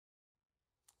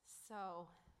So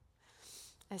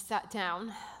I sat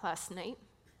down last night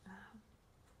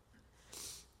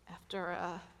after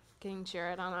getting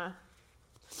Jared on a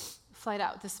flight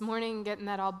out this morning, getting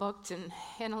that all booked and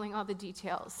handling all the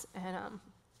details. And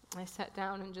I sat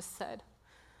down and just said,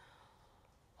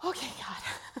 okay,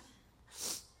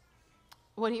 God,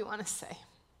 what do you want to say?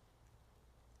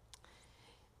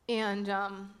 And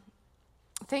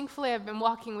thankfully, I've been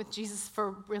walking with Jesus for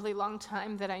a really long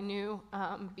time that I knew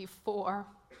before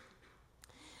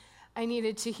I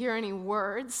needed to hear any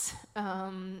words.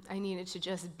 I needed to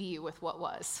just be with what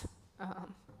was.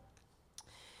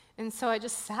 And so I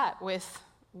just sat with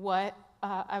what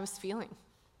I was feeling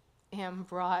and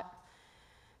brought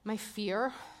my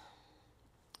fear,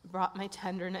 brought my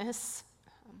tenderness,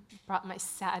 brought my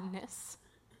sadness,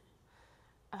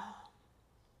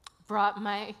 brought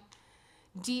my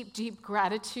deep, deep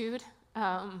gratitude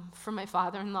for my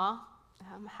father-in-law.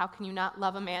 How can you not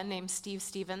love a man named Steve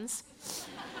Stevens?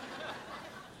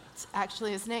 It's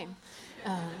actually his name.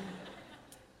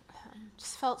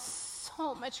 Just felt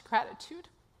so much gratitude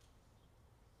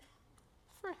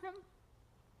for him.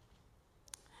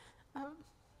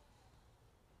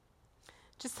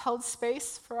 Just held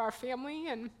space for our family,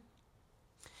 and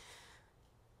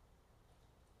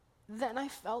then I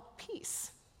felt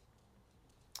peace.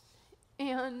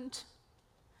 And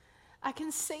I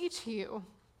can say to you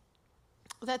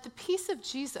that the peace of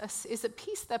Jesus is a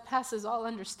peace that passes all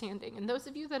understanding. And those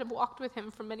of you that have walked with him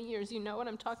for many years, you know what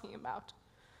I'm talking about.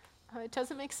 It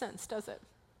doesn't make sense, does it?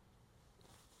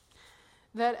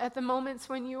 That at the moments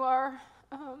when you are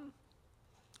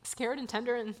scared and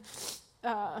tender and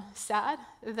sad,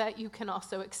 that you can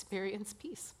also experience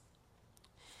peace.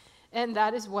 And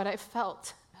that is what I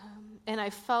felt. And I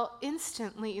felt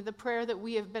instantly the prayer that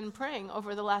we have been praying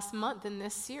over the last month in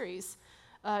this series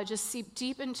just seep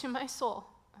deep into my soul.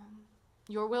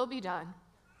 Your will be done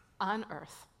on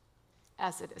earth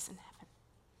as it is in heaven.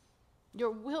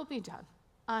 Your will be done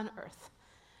on earth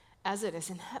as it is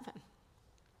in heaven.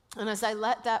 And as I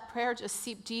let that prayer just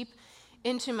seep deep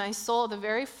into my soul, the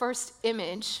very first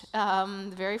image,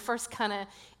 the very first kind of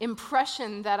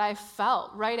impression that I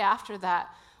felt right after that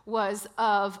was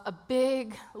of a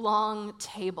big, long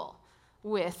table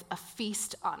with a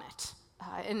feast on it.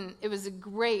 And it was a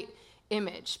great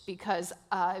image because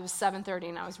it was 7:30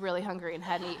 and I was really hungry and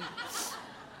hadn't eaten.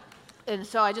 And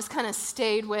so I just kind of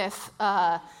stayed with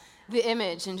the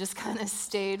image and just kind of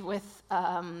stayed with,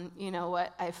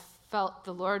 what I felt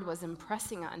the Lord was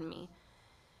impressing on me.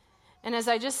 And as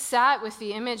I just sat with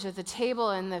the image of the table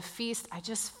and the feast, I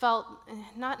just felt,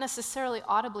 not necessarily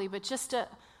audibly, but just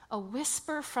a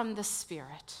whisper from the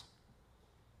Spirit.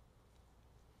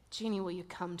 Jeannie, will you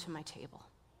come to my table?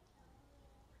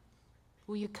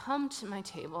 Will you come to my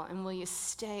table and will you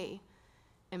stay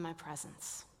in my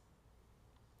presence?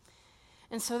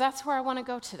 And so that's where I want to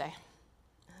go today.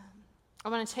 I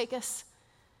want to take us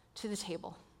to the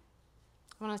table.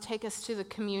 I want to take us to the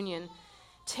communion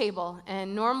table.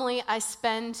 And normally I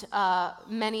spend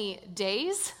many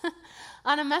days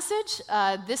on a message.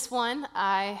 This one,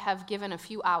 I have given a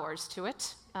few hours to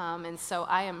it. And so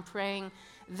I am praying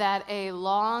that a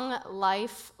long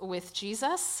life with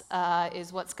Jesus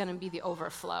is what's going to be the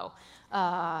overflow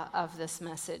of this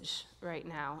message right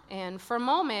now. And for a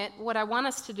moment, what I want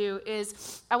us to do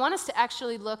is I want us to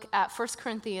actually look at 1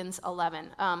 Corinthians 11.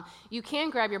 You can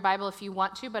grab your Bible if you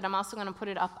want to, but I'm also going to put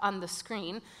it up on the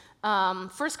screen. 1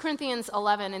 Corinthians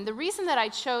 11. And the reason that I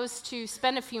chose to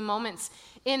spend a few moments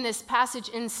in this passage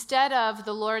instead of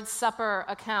the Lord's Supper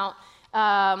account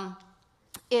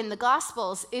in the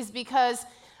Gospels is because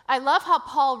I love how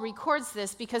Paul records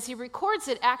this, because he records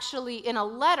it actually in a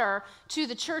letter to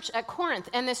the church at Corinth.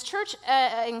 And this church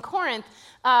in Corinth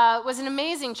was an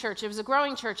amazing church. It was a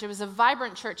growing church. It was a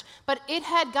vibrant church. But it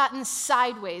had gotten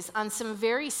sideways on some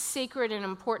very sacred and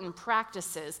important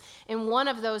practices. And one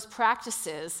of those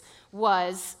practices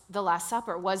was the Last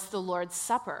Supper, was the Lord's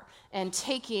Supper, and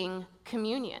taking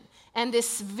communion. And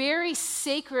this very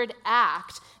sacred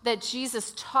act that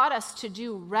Jesus taught us to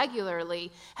do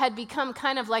regularly had become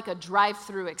kind of like a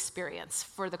drive-through experience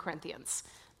for the Corinthians.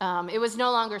 It was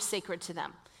no longer sacred to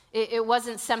them. It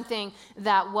wasn't something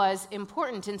that was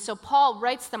important. And so Paul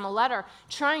writes them a letter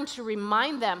trying to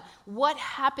remind them what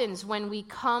happens when we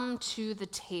come to the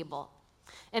table.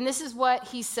 And this is what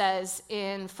he says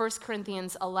in 1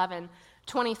 Corinthians 11,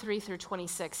 23 through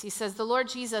 26. He says, "The Lord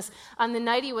Jesus, on the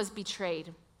night he was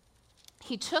betrayed,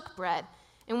 he took bread,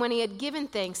 and when he had given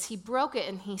thanks, he broke it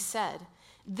and he said,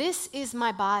 'This is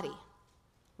my body,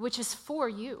 which is for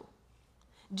you.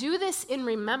 Do this in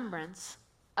remembrance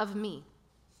of me.'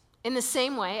 In the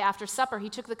same way, after supper, he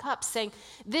took the cup, saying,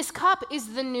 "This cup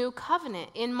is the new covenant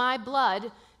in my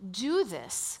blood. Do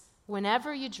this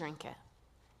whenever you drink it,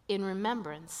 in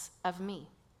remembrance of me.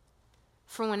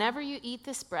 For whenever you eat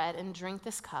this bread and drink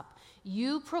this cup,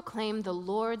 you proclaim the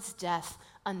Lord's death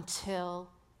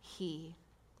until he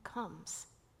comes."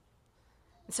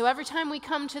 And so every time we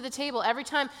come to the table, every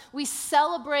time we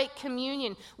celebrate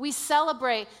communion, we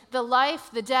celebrate the life,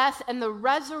 the death, and the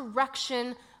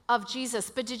resurrection of Jesus.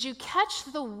 But did you catch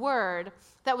the word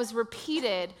that was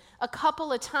repeated a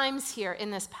couple of times here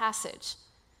in this passage?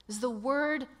 It was the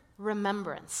word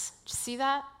remembrance. Did you see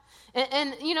that?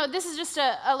 And this is just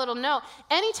a little note.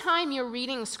 Anytime you're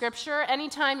reading scripture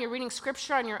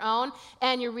on your own,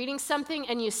 and you're reading something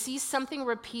and you see something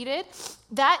repeated,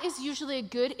 that is usually a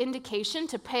good indication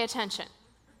to pay attention.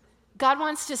 God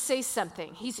wants to say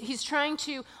something. He's trying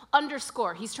to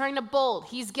underscore. He's trying to bold.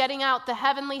 He's getting out the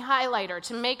heavenly highlighter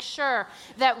to make sure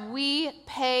that we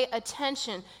pay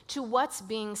attention to what's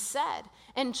being said.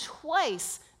 And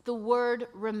twice the word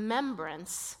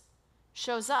remembrance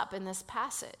shows up in this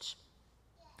passage.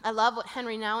 I love what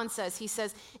Henry Nouwen says. He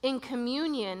says, "In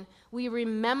communion, we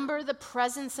remember the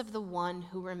presence of the one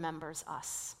who remembers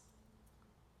us."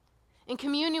 In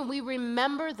communion, we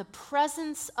remember the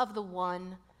presence of the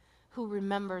one who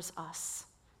remembers us.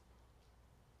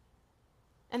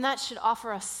 And that should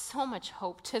offer us so much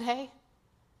hope today,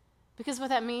 because what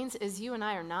that means is you and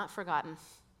I are not forgotten.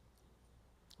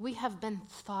 We have been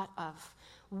thought of.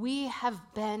 We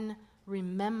have been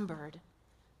remembered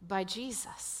by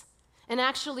Jesus. And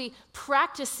actually,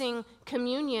 practicing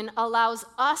communion allows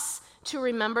us to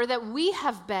remember that we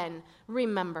have been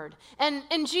remembered.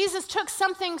 And Jesus took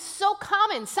something so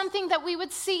common, something that we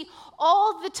would see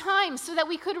all the time, so that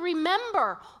we could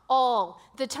remember all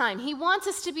the time. He wants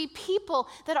us to be people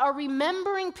that are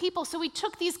remembering people. So he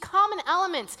took these common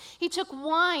elements. He took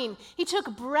wine, he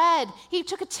took bread, he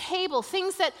took a table,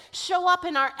 things that show up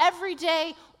in our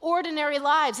everyday ordinary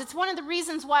lives. It's one of the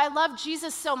reasons why I love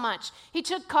Jesus so much. He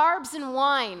took carbs and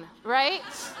wine, right?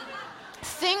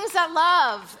 Things I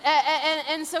love.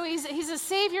 And so he's a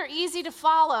savior easy to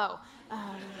follow.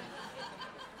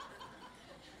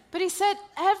 But he said,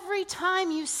 every time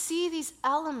you see these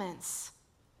elements,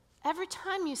 every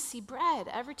time you see bread,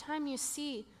 every time you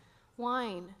see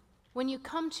wine, when you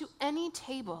come to any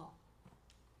table,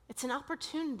 it's an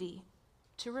opportunity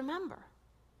to remember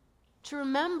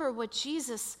what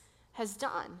Jesus has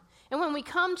done. And when we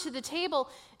come to the table,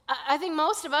 I think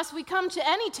most of us, we come to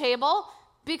any table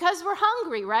because we're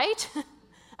hungry, right?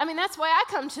 I mean, that's why I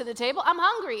come to the table. I'm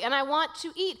hungry and I want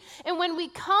to eat. And when we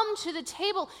come to the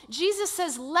table, Jesus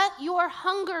says, let your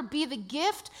hunger be the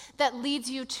gift that leads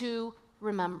you to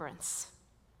remembrance.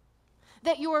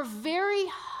 That your very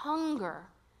hunger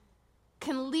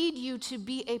can lead you to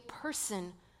be a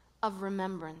person of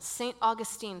remembrance. St.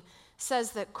 Augustine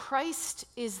says that Christ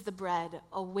is the bread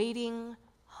awaiting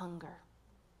hunger.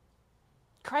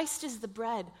 Christ is the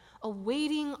bread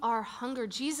awaiting our hunger.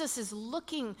 Jesus is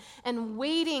looking and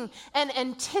waiting and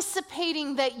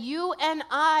anticipating that you and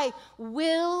I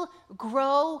will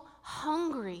grow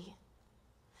hungry.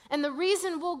 And the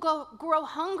reason we'll grow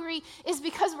hungry is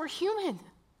because we're human.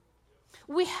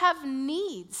 We have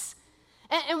needs.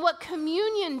 And what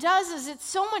communion does is it's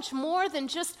so much more than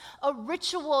just a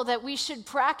ritual that we should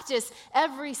practice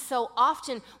every so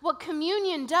often. What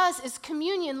communion does is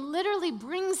communion literally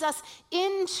brings us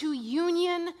into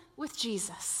union with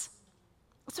Jesus.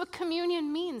 That's what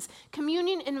communion means.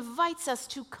 Communion invites us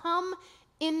to come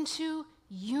into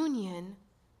union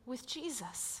with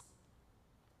Jesus.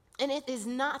 And it is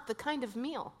not the kind of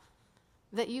meal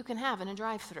that you can have in a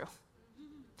drive-thru.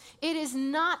 It is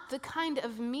not the kind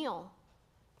of meal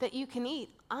that you can eat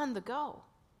on the go.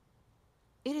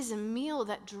 It is a meal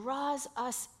that draws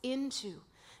us into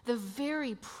the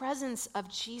very presence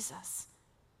of Jesus.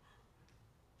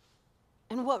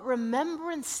 And what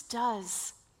remembrance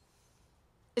does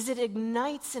is it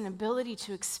ignites an ability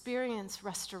to experience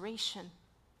restoration,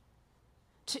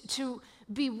 to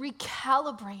be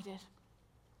recalibrated,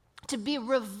 to be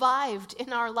revived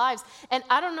in our lives. And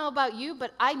I don't know about you,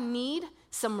 but I need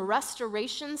some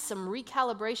restoration, some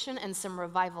recalibration, and some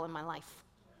revival in my life.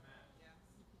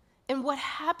 And what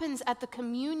happens at the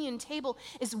communion table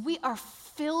is we are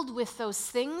filled with those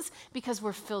things because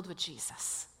we're filled with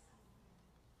Jesus.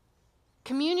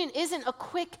 Communion isn't a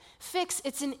quick fix,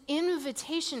 it's an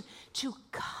invitation to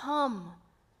come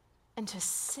and to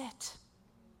sit,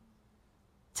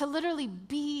 to literally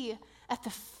be at the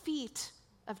feet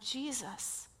of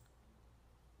Jesus.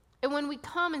 And when we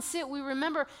come and sit, we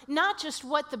remember not just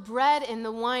what the bread and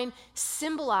the wine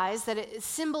symbolize, that it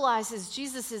symbolizes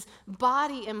Jesus'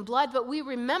 body and blood, but we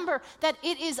remember that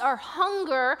it is our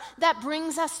hunger that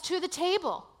brings us to the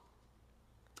table.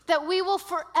 That we will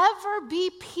forever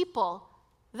be people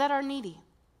that are needy.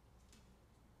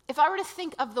 If I were to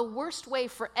think of the worst way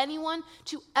for anyone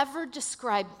to ever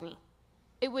describe me,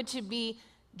 it would to be,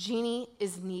 Jeannie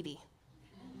is needy.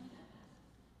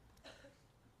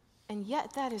 And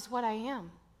yet that is what I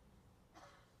am.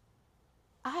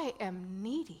 I am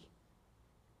needy.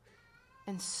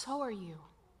 And so are you.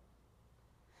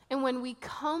 And when we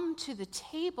come to the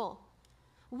table,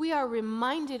 we are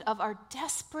reminded of our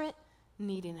desperate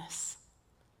neediness.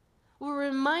 We're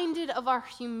reminded of our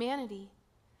humanity.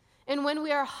 And when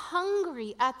we are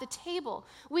hungry at the table,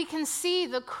 we can see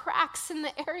the cracks in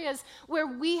the areas where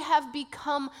we have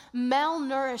become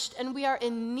malnourished and we are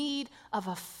in need of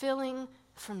a filling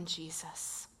from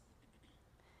Jesus.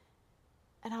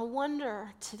 And I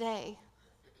wonder today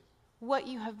what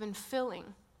you have been filling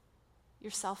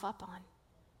yourself up on.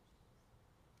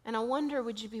 And I wonder,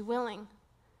 would you be willing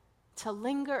to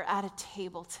linger at a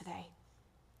table today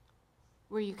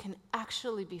where you can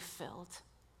actually be filled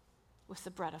with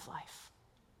the bread of life?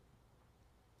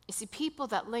 You see, people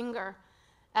that linger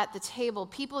at the table,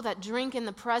 people that drink in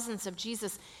the presence of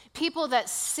Jesus, people that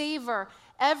savor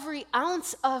every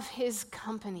ounce of his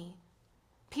company,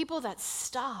 people that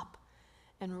stop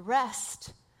and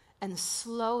rest and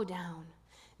slow down,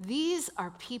 these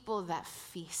are people that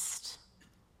feast.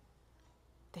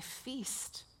 They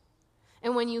feast.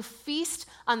 And when you feast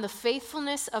on the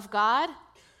faithfulness of God,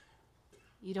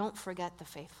 you don't forget the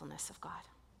faithfulness of God.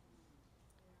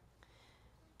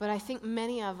 But I think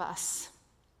many of us,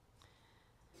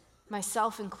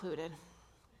 myself included,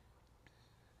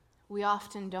 we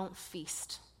often don't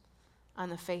feast on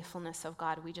the faithfulness of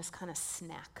God. We just kind of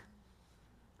snack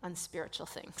on spiritual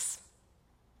things.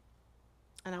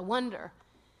 And I wonder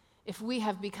if we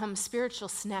have become spiritual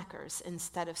snackers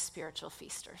instead of spiritual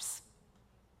feasters.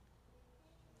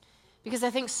 Because I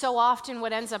think so often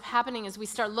what ends up happening is we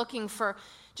start looking for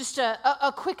just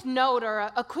a quick note or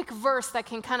a quick verse that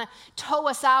can kind of tow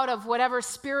us out of whatever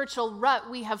spiritual rut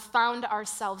we have found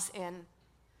ourselves in.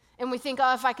 And we think,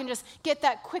 oh, if I can just get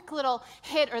that quick little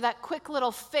hit or that quick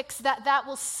little fix, that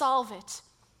will solve it.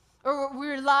 Or we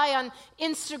rely on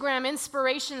Instagram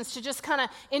inspirations to just kind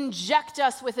of inject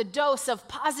us with a dose of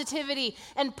positivity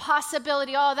and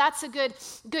possibility. Oh, that's a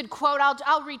good quote.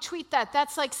 I'll retweet that.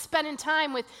 That's like spending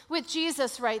time with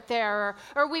Jesus right there.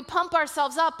 Or we pump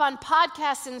ourselves up on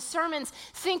podcasts and sermons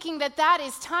thinking that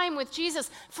is time with Jesus.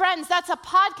 Friends, that's a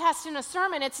podcast and a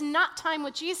sermon. It's not time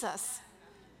with Jesus.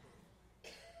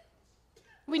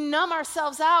 We numb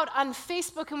ourselves out on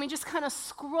Facebook and we just kind of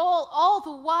scroll all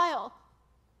the while.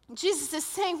 Jesus is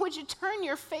saying, would you turn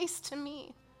your face to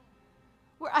me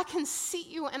where I can see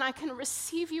you and I can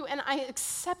receive you and I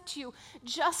accept you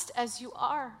just as you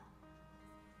are.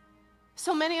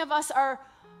 So many of us, our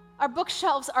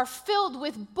bookshelves are filled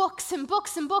with books and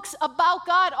books and books about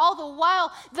God, all the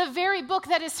while the very book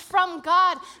that is from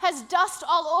God has dust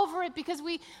all over it because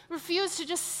we refuse to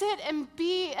just sit and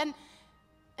be and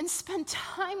spend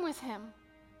time with him.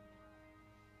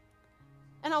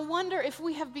 And I wonder if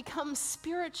we have become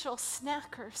spiritual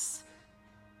snackers.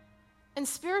 And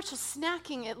spiritual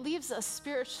snacking, it leaves us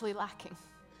spiritually lacking.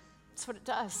 That's what it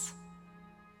does.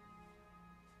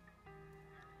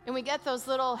 And we get those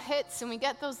little hits, and we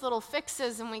get those little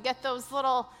fixes, and we get those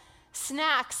little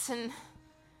snacks, and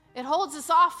it holds us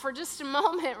off for just a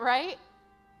moment, right?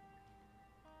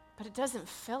 But it doesn't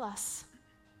fill us.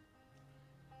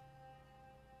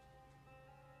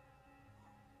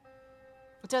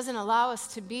 It doesn't allow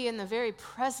us to be in the very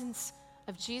presence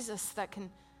of Jesus that can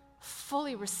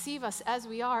fully receive us as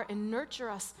we are and nurture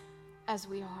us as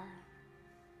we are.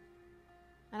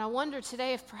 And I wonder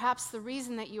today if perhaps the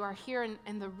reason that you are here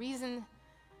and the reason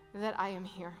that I am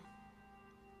here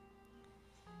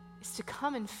is to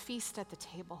come and feast at the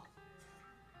table.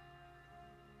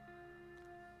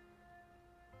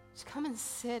 To come and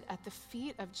sit at the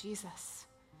feet of Jesus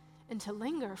and to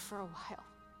linger for a while.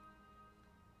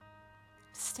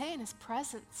 Stay in his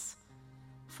presence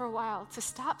for a while, to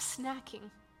stop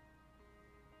snacking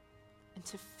and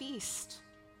to feast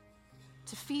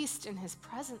in his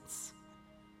presence.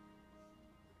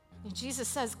 And Jesus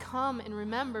says, come and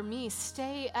remember me,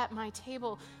 stay at my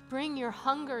table, bring your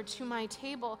hunger to my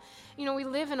table. You know, we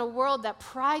live in a world that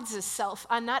prides itself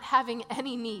on not having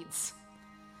any needs.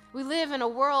 We live in a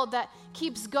world that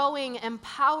keeps going and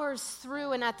powers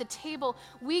through, and at the table,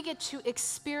 we get to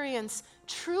experience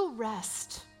true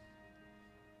rest.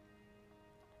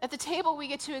 At the table, we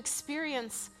get to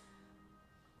experience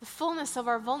the fullness of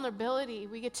our vulnerability.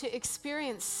 We get to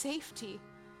experience safety.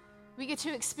 We get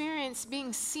to experience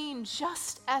being seen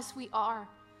just as we are,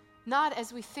 not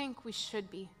as we think we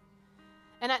should be.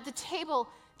 And at the table,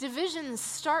 divisions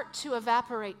start to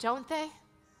evaporate, don't they?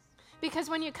 Because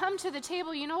when you come to the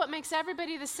table, you know what makes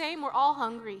everybody the same? We're all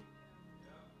hungry.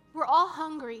 We're all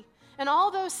hungry. And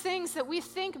all those things that we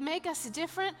think make us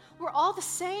different, we're all the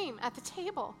same at the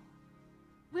table.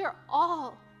 We're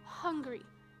all hungry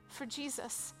for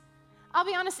Jesus. I'll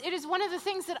be honest, it is one of the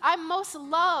things that I most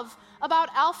love about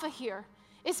Alpha here.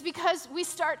 It's because we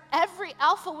start every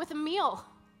Alpha with a meal.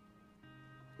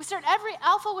 We start every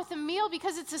Alpha with a meal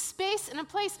because it's a space and a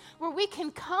place where we can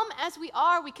come as we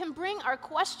are. We can bring our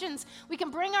questions. We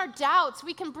can bring our doubts.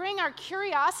 We can bring our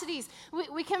curiosities.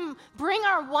 We can bring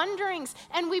our wonderings,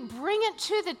 and we bring it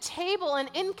to the table. And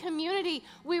in community,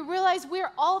 we realize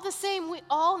we're all the same. We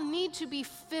all need to be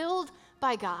filled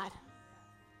by God.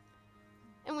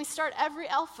 And we start every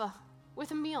Alpha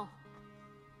with a meal.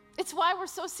 It's why we're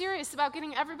so serious about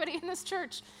getting everybody in this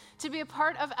church to be a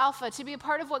part of Alpha, to be a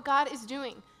part of what God is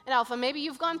doing at Alpha. Maybe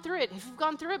you've gone through it. If you've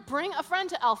gone through it, bring a friend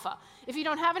to Alpha. If you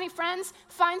don't have any friends,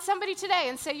 find somebody today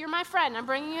and say, "You're my friend. I'm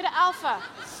bringing you to Alpha."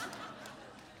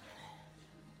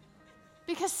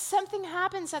 Because something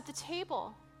happens at the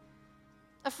table.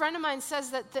 A friend of mine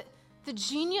says that the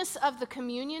genius of the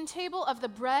communion table, of the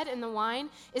bread and the wine,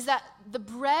 is that the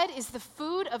bread is the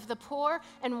food of the poor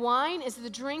and wine is the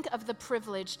drink of the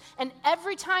privileged. And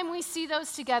every time we see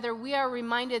those together, we are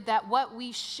reminded that what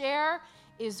we share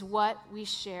is what we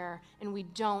share, and we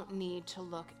don't need to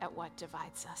look at what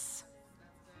divides us.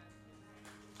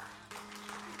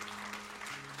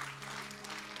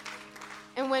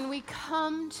 And when we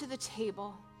come to the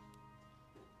table,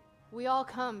 we all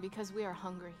come because we are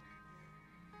hungry.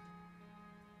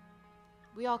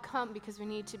 We all come because we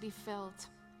need to be filled.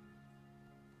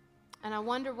 And I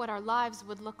wonder what our lives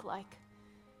would look like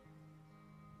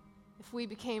if we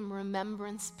became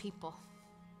remembrance people.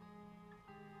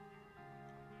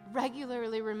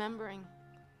 Regularly remembering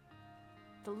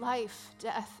the life,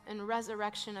 death, and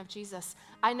resurrection of Jesus.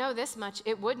 I know this much: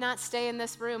 it would not stay in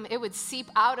this room. It would seep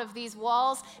out of these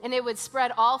walls, and it would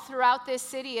spread all throughout this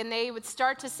city, and they would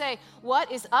start to say,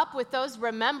 "What is up with those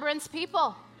remembrance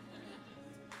people?"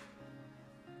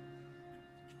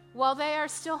 While they are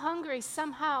still hungry,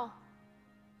 somehow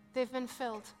they've been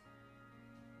filled.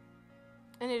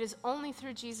 And it is only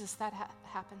through Jesus that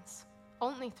happens.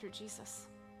 Only through Jesus.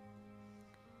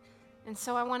 And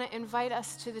so I want to invite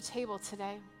us to the table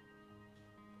today.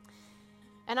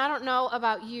 And I don't know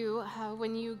about you,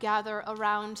 when you gather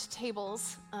around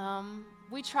tables,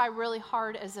 we try really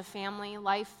hard as a family.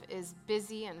 Life is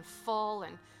busy and full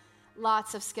and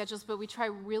lots of schedules, but we try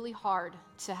really hard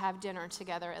to have dinner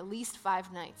together at least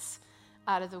 5 nights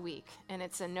out of the week. And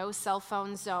it's a no cell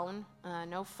phone zone,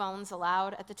 no phones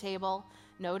allowed at the table,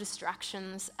 no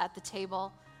distractions at the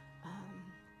table.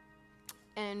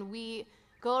 And we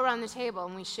go around the table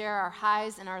and we share our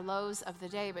highs and our lows of the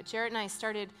day. But Jarrett and I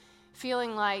started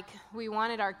feeling like we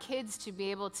wanted our kids to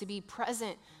be able to be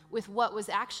present with what was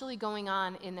actually going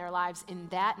on in their lives in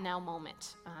that now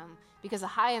moment. Because the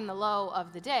high and the low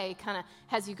of the day kind of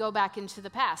has you go back into the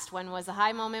past. When was a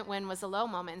high moment? When was a low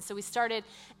moment? And so we started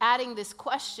adding this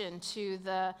question to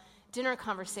the dinner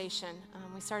conversation.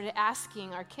 We started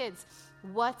asking our kids,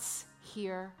 what's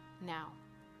here now?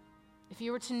 If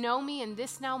you were to know me in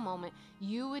this now moment,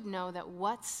 you would know that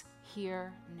what's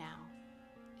here now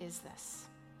is this.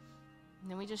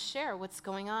 And then we just share what's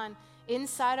going on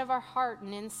inside of our heart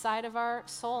and inside of our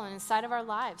soul and inside of our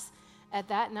lives at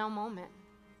that now moment.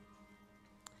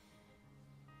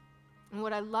 And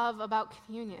what I love about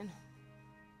communion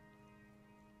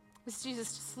is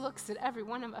Jesus just looks at every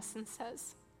one of us and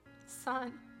says,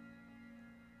 "Son,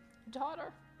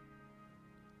 daughter,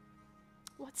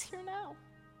 what's here now?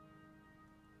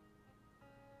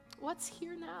 What's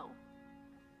here now?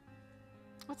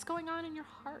 What's going on in your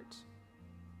heart?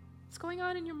 What's going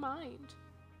on in your mind?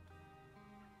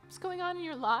 What's going on in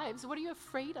your lives? What are you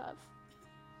afraid of?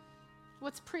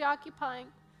 What's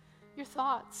preoccupying your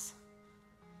thoughts?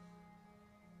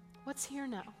 What's here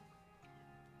now?"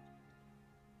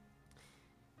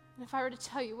 And if I were to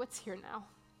tell you what's here now,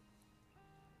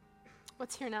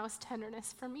 what's here now is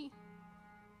tenderness for me.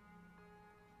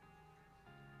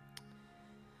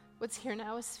 What's here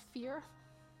now is fear.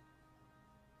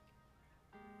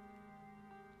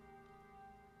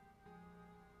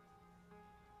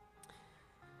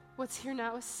 What's here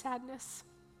now is sadness.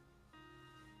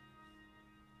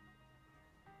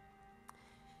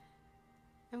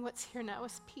 And what's here now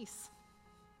is peace.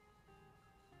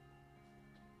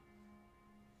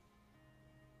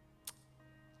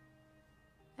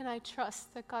 And I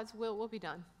trust that God's will be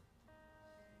done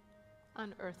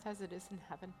on earth as it is in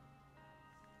heaven.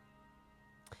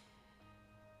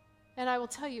 And I will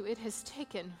tell you, it has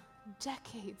taken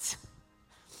decades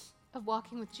of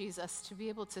walking with Jesus to be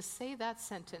able to say that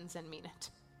sentence and mean it.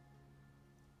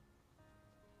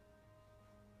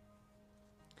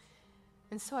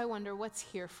 And so I wonder what's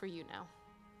here for you now,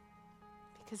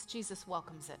 because Jesus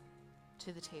welcomes it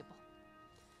to the table.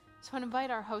 So I want to invite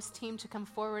our host team to come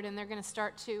forward, and they're going to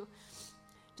start to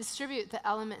distribute the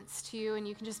elements to you, and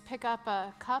you can just pick up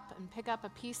a cup and pick up a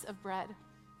piece of bread.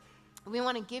 We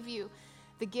want to give you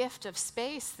the gift of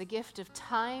space, the gift of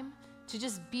time to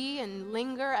just be and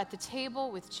linger at the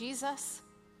table with Jesus,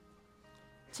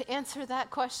 to answer that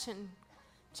question,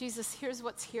 Jesus, here's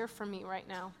what's here for me right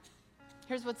now.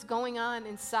 Here's what's going on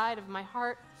inside of my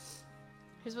heart.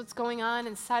 Here's what's going on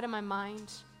inside of my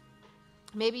mind.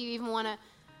 Maybe you even want to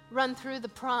run through the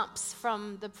prompts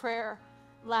from the prayer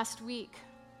last week,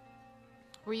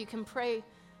 where you can pray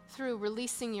through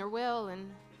releasing your will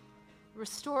and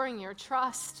restoring your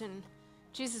trust. And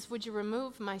Jesus, would you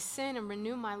remove my sin and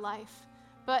renew my life?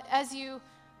 But as you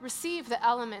receive the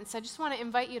elements, I just want to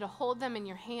invite you to hold them in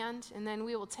your hand, and then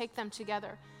we will take them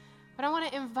together. But I want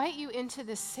to invite you into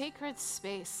this sacred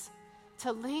space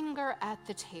to linger at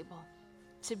the table,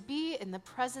 to be in the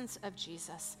presence of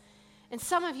Jesus. And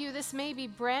some of you, this may be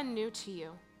brand new to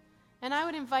you. And I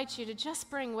would invite you to just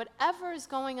bring whatever is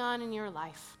going on in your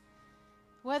life,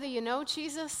 whether you know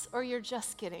Jesus or you're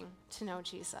just getting to know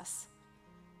Jesus,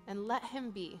 and let him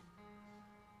be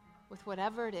with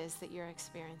whatever it is that you're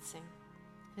experiencing.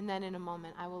 And then in a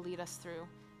moment, I will lead us through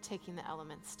taking the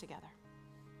elements together.